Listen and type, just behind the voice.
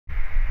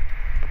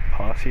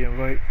Aussie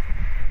invite?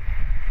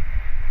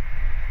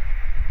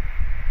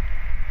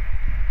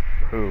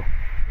 Who?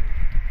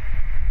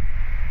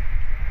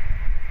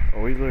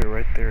 Oh, he's literally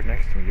right there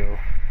next to me, yo.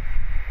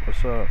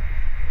 What's up?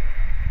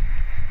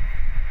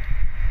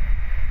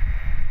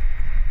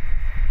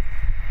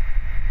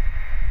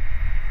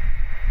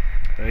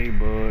 Hey,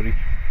 buddy.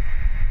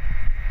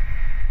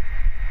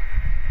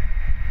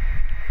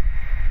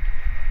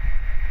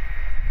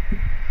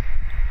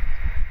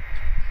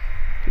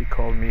 He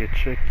called me a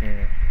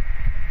chicken.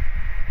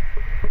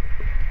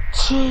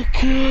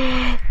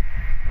 Chicken!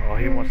 Oh,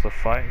 he wants to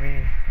fight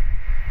me?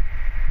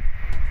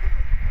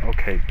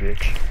 Okay,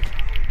 bitch.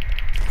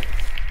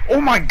 Oh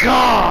my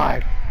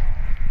god!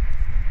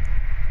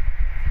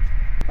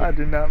 I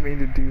did not mean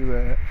to do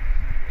that.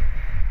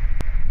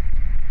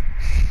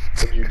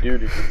 What'd you do?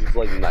 Did you just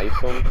like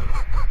knife him?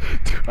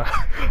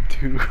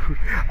 Dude,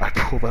 I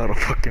pulled out a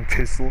fucking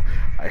pistol,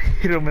 I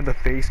hit him in the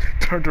face,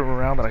 turned him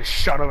around, and I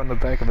shot him in the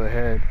back of the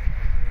head.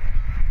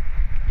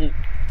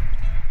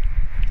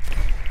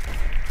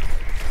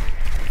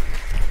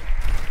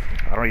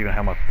 I don't even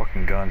have my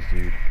fucking guns,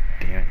 dude.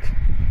 Damn it.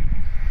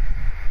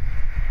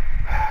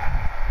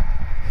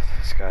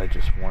 This guy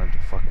just wanted to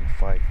fucking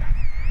fight.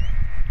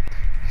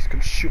 He's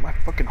gonna shoot my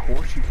fucking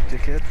horse, you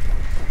dickhead.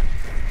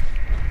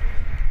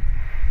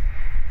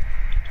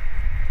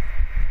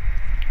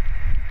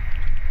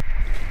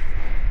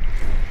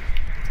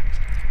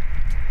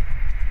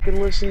 I can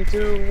listen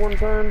to one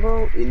time,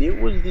 bro, and it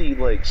was the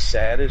like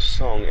saddest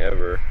song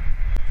ever.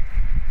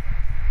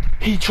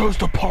 He chose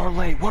to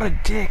parlay. What a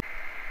dick.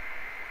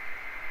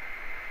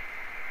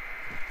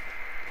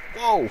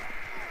 Whoa.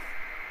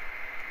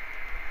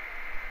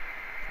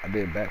 I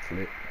did a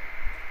backflip.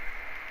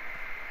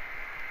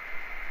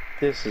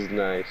 This is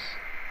nice.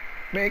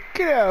 Man,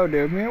 get out of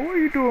there, man. What are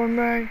you doing,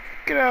 man?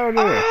 Get out of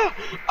there.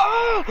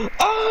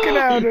 Get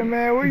out of there,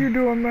 man. What are you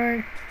doing,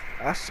 man?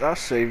 I'll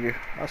save you.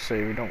 I'll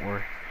save you. Don't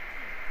worry.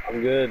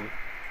 I'm good.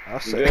 I'll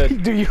save you.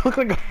 Dude, you look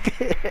like a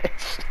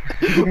fish.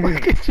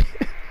 Look at you.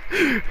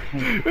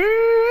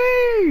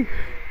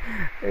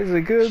 It's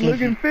a good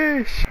looking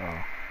fish.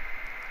 Oh.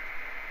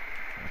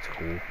 That's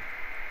cool.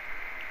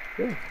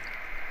 Yeah.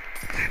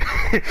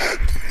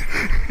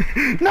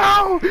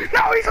 No!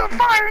 No, he's on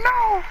fire!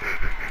 No!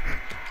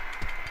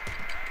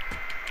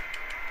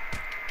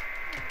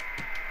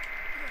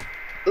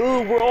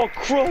 Ooh, we're all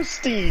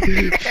crusty!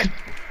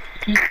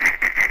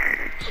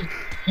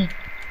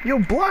 Yo,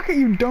 block it,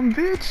 you dumb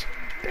bitch!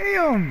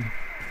 Damn!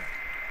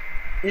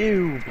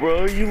 Ew,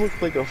 bro, you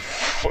look like a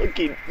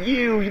fucking...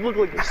 Ew, you look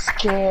like a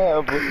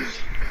scab!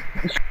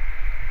 Is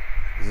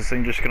this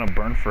thing just gonna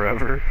burn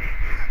forever?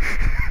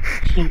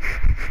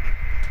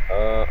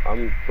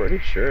 I'm pretty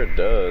sure it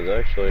does,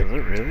 actually. Is it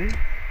really?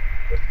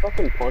 They're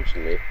fucking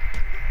punching me.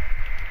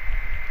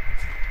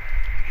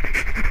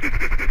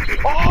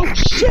 Oh,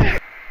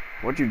 shit!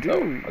 What'd you do?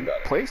 Oh, I You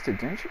got it. placed it,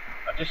 didn't you?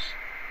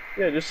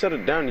 Yeah, just set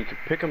it down. You can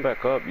pick them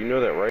back up. You know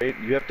that, right?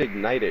 You have to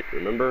ignite it,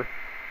 remember?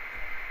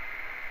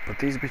 But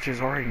these bitches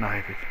are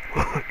ignited.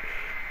 Look!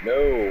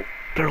 No.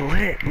 They're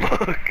lit,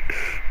 look!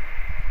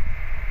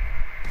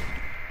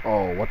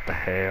 Oh, what the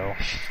hell?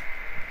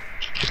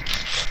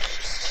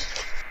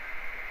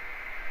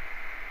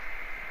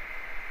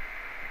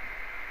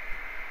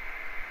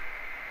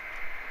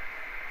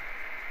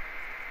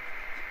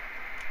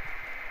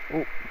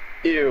 Oh,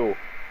 Ew.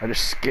 I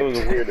just skipped. That was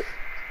a weird...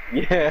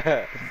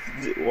 Yeah.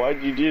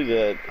 Why'd you do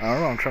that? I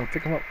don't know, I'm trying to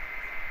pick them up.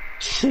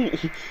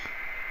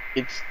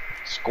 It's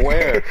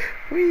square.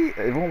 Wee!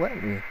 It won't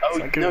let me. Oh,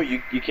 Like no,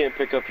 you can't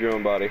pick up your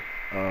own body.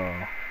 Oh.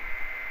 I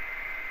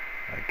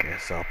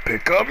guess I'll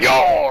pick up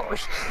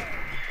yours!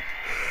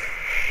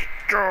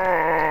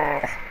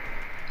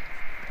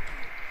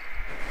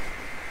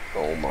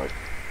 Oh my...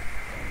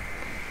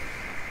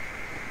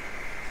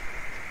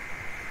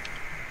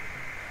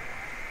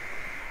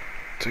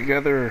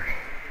 Together.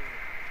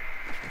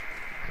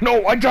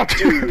 No, I dropped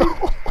you.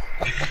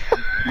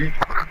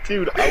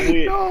 Dude,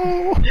 I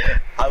No.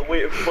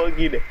 went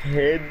fucking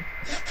head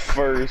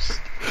first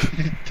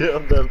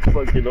down that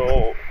fucking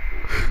hole.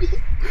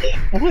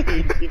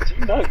 Wait, did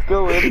you not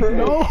go in there?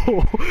 No,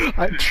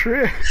 I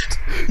tripped.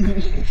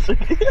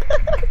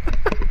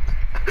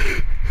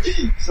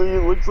 So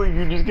it looks like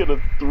you just gonna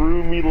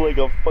threw me like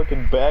a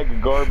fucking bag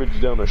of garbage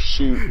down a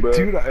chute, bro.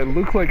 Dude, I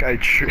look like I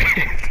tripped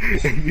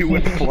and you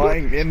went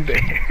flying in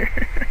there.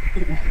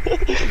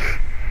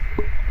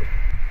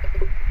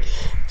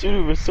 Dude,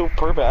 it was so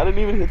perfect. I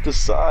didn't even hit the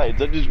sides.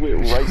 I just went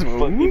right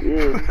fucking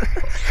in.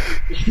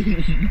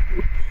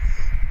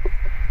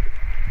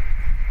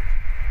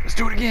 Let's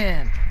do it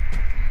again.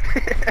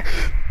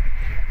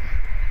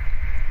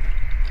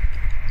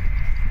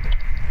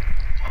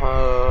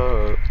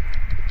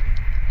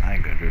 I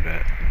ain't gonna do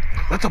that.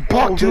 That's a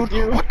buck, dude.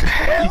 What the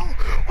hell?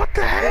 What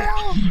the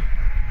hell?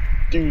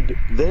 Dude,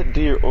 that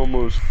deer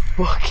almost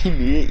fucking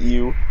hit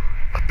you.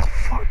 What the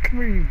fuck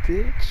were you,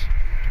 bitch?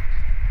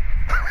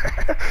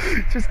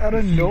 Just out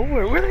of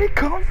nowhere. Where did he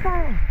come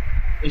from?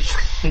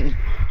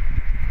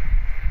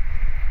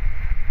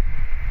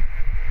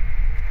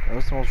 That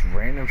was the most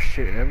random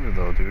shit ever,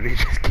 though, dude. He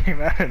just came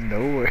out of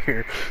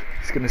nowhere.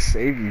 He's gonna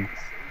save you.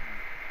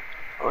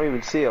 I don't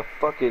even see a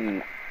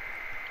fucking...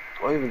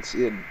 I don't even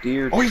see a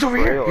deer. Oh, he's over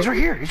here! trail. He's right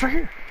here! He's right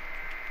here!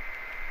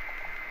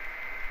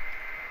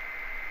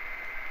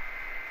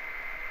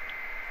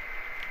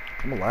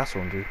 I'm the last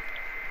one, dude.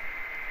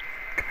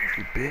 Come here,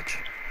 you bitch.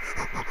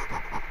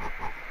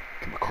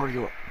 Get my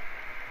cardio up.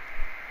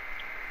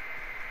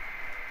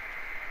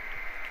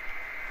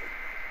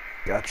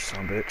 Got you,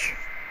 son of a bitch.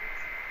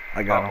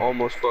 I got him.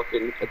 Almost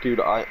fucking... Dude,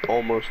 I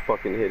almost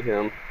fucking hit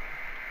him.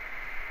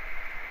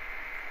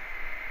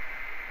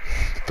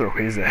 Throw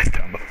his ass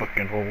down the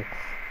fucking hole.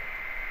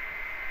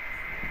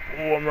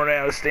 Oh, I'm running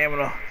out of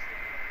stamina.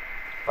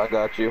 I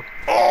got you.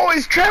 Oh,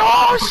 he's trying.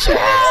 Oh, shit!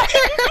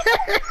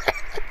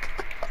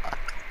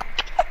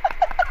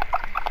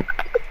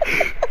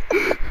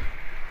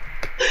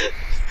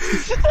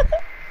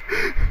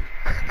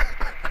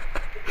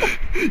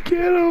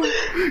 Get him!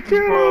 Get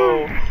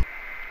Bro. him!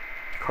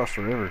 Across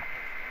the river.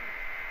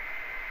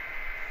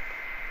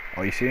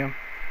 Oh, you see him?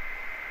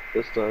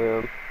 This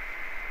time.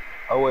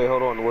 Oh, wait,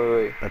 hold on.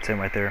 Wait. That's him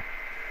right there.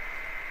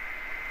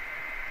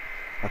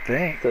 I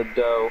think. It's a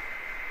doe.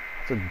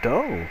 It's a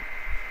doe.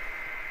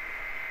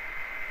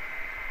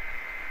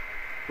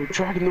 We're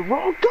tracking the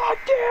wrong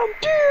goddamn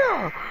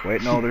deer!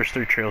 Wait, no, there's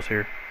 3 trails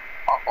here.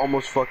 I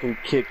almost fucking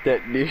kicked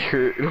that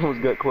deer. It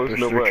almost got close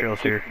enough. There's 3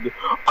 trails here.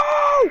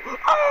 Oh!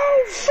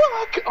 Oh,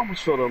 fuck! I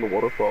almost fell down the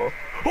waterfall.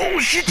 Oh,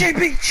 shit,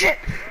 JB, shit!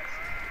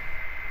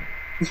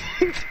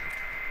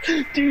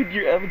 Dude,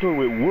 your avatar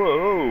went,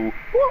 whoa!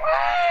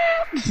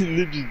 And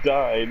then just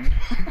died.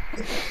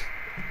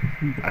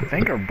 I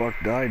think our buck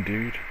died,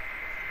 dude.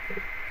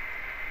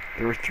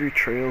 There were 3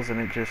 trails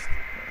and it just...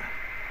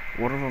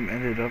 One of them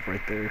ended up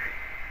right there.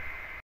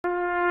 I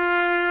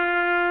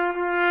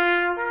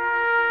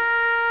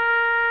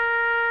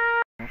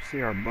don't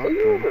see our buck, Are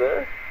you though. over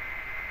there?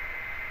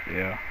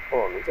 Yeah.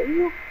 Hold on, is that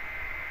you?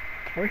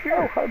 It's right here.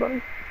 Oh, hi,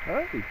 buddy.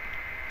 Hey.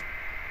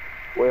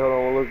 Wait, hold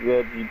on, look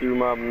at you through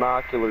my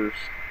binoculars.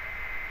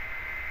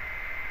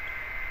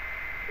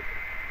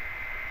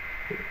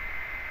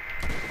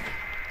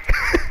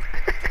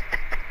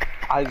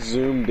 I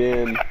zoomed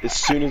in. As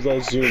soon as I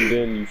zoomed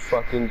in, you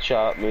fucking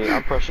shot me.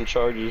 I'm pressing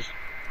charges.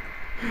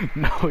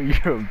 No,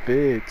 you're a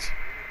bitch.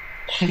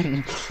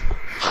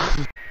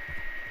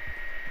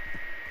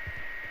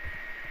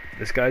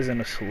 This guy's in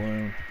a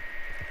saloon.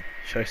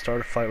 Should I start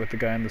a fight with the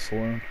guy in the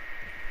saloon?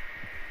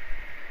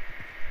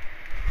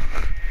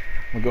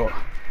 I'm gonna go.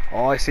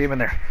 Oh, I see him in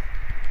there.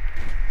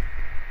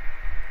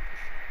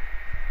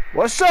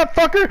 What's up,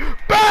 fucker?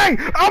 Bang!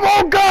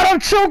 Oh god, I'm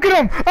choking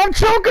him! I'm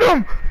choking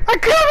him! I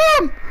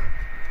killed him!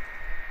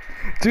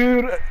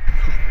 Dude.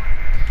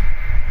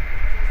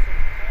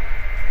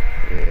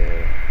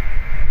 Yeah.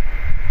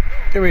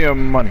 Give me your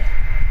money.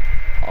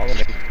 All of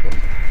it. Give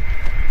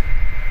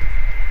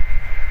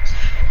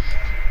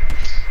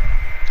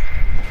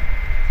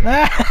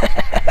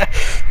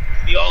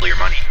me all your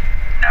money.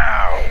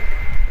 No.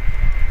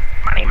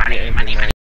 Money, money, money, money.